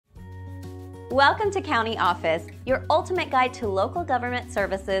Welcome to County Office, your ultimate guide to local government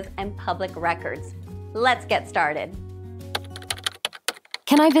services and public records. Let's get started.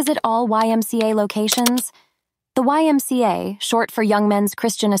 Can I visit all YMCA locations? The YMCA, short for Young Men's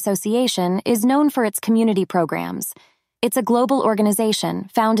Christian Association, is known for its community programs. It's a global organization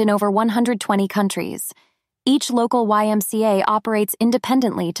found in over 120 countries. Each local YMCA operates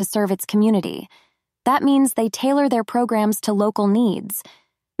independently to serve its community. That means they tailor their programs to local needs.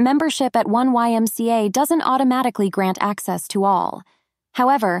 Membership at one YMCA doesn't automatically grant access to all.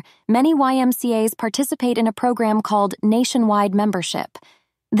 However, many YMCAs participate in a program called nationwide membership.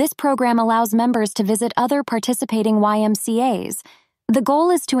 This program allows members to visit other participating YMCAs. The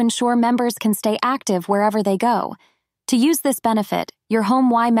goal is to ensure members can stay active wherever they go. To use this benefit, your home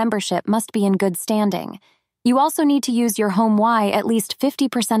Y membership must be in good standing. You also need to use your home Y at least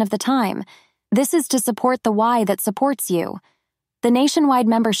 50% of the time. This is to support the Y that supports you. The nationwide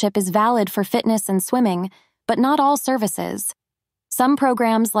membership is valid for fitness and swimming, but not all services. Some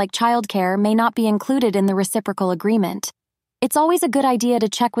programs like childcare may not be included in the reciprocal agreement. It's always a good idea to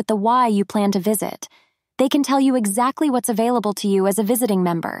check with the Y you plan to visit. They can tell you exactly what's available to you as a visiting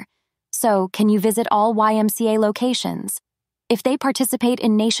member. So, can you visit all YMCA locations? If they participate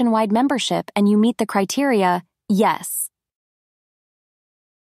in nationwide membership and you meet the criteria, yes.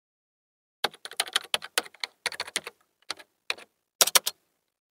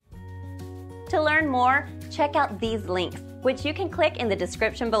 To learn more, check out these links, which you can click in the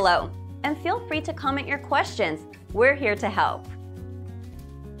description below. And feel free to comment your questions. We're here to help.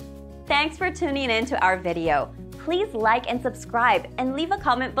 Thanks for tuning in to our video. Please like and subscribe and leave a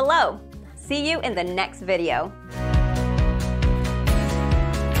comment below. See you in the next video.